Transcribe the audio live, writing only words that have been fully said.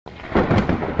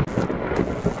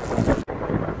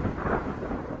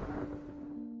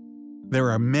There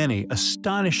are many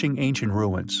astonishing ancient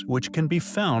ruins which can be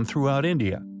found throughout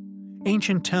India.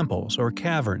 Ancient temples or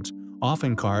caverns,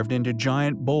 often carved into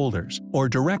giant boulders or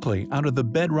directly out of the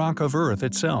bedrock of Earth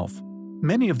itself.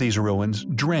 Many of these ruins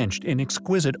drenched in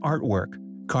exquisite artwork,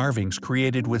 carvings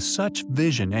created with such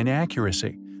vision and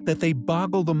accuracy that they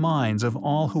boggle the minds of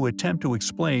all who attempt to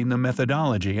explain the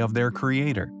methodology of their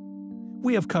creator.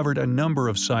 We have covered a number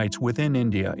of sites within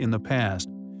India in the past,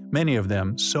 many of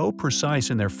them so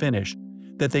precise in their finish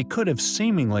that they could have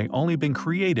seemingly only been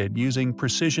created using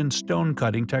precision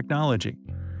stone-cutting technology.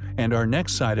 And our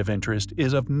next site of interest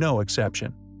is of no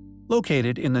exception.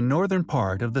 Located in the northern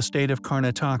part of the state of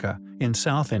Karnataka in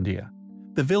South India,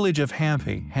 the village of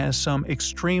Hampi has some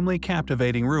extremely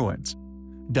captivating ruins.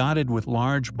 Dotted with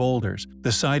large boulders,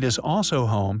 the site is also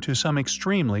home to some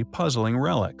extremely puzzling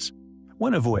relics,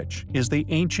 one of which is the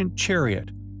ancient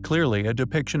chariot, clearly a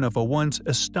depiction of a once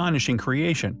astonishing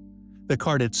creation. The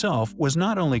cart itself was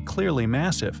not only clearly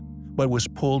massive, but was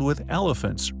pulled with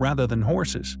elephants rather than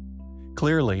horses.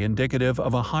 Clearly indicative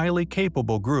of a highly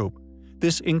capable group,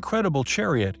 this incredible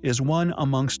chariot is one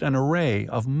amongst an array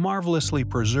of marvelously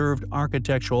preserved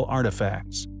architectural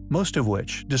artifacts, most of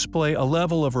which display a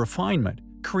level of refinement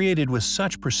created with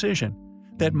such precision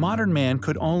that modern man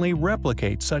could only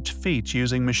replicate such feats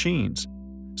using machines,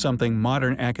 something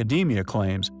modern academia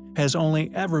claims has only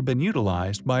ever been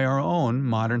utilized by our own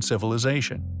modern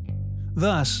civilization.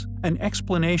 Thus, an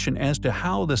explanation as to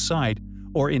how the site,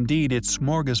 or indeed its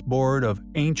smorgasbord of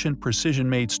ancient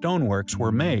precision-made stoneworks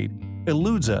were made,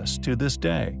 eludes us to this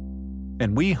day.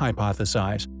 And we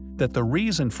hypothesize that the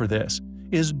reason for this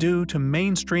is due to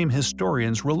mainstream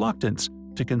historians' reluctance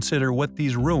to consider what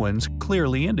these ruins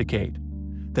clearly indicate,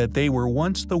 that they were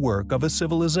once the work of a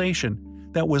civilization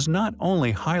that was not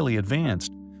only highly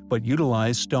advanced, but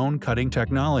utilized stone-cutting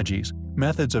technologies,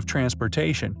 methods of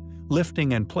transportation,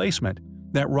 lifting and placement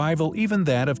that rival even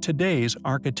that of today's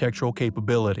architectural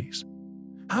capabilities.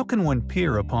 How can one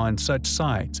peer upon such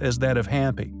sites as that of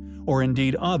Hampi, or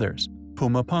indeed others,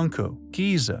 Pumapunku,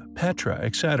 Giza, Petra,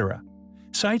 etc.,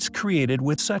 sites created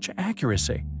with such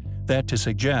accuracy that to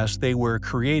suggest they were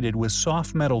created with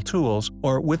soft metal tools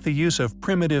or with the use of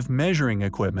primitive measuring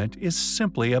equipment is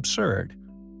simply absurd.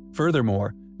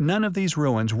 Furthermore, none of these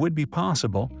ruins would be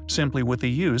possible simply with the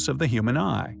use of the human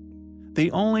eye.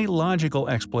 The only logical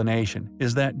explanation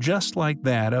is that just like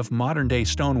that of modern-day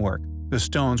stonework, the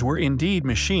stones were indeed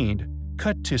machined,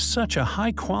 cut to such a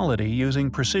high quality using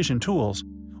precision tools,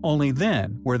 only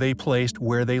then were they placed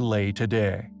where they lay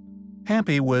today.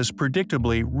 Hampi was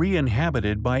predictably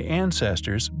re-inhabited by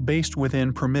ancestors based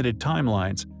within permitted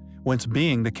timelines, once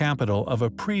being the capital of a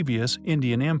previous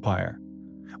Indian empire.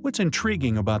 What's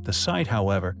intriguing about the site,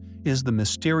 however, is the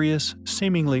mysterious,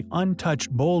 seemingly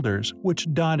untouched boulders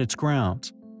which dot its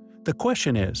grounds. The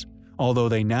question is, although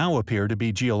they now appear to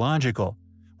be geological,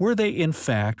 were they in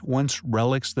fact once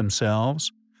relics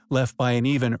themselves, left by an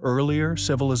even earlier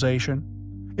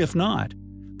civilization? If not,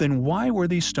 then why were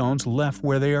these stones left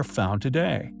where they are found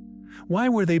today? Why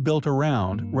were they built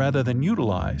around rather than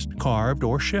utilized, carved,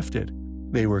 or shifted?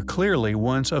 They were clearly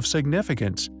once of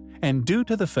significance, and due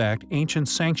to the fact ancient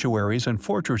sanctuaries and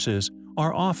fortresses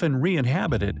are often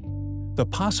re-inhabited, the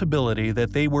possibility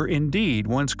that they were indeed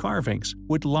once carvings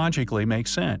would logically make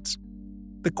sense.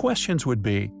 The questions would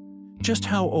be, just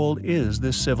how old is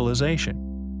this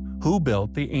civilization? Who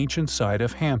built the ancient site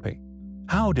of Hampi?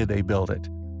 How did they build it?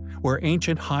 Were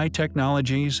ancient high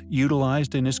technologies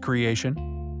utilized in its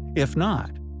creation? If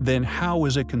not, then how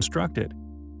was it constructed?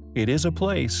 It is a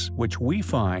place which we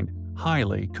find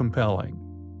highly compelling.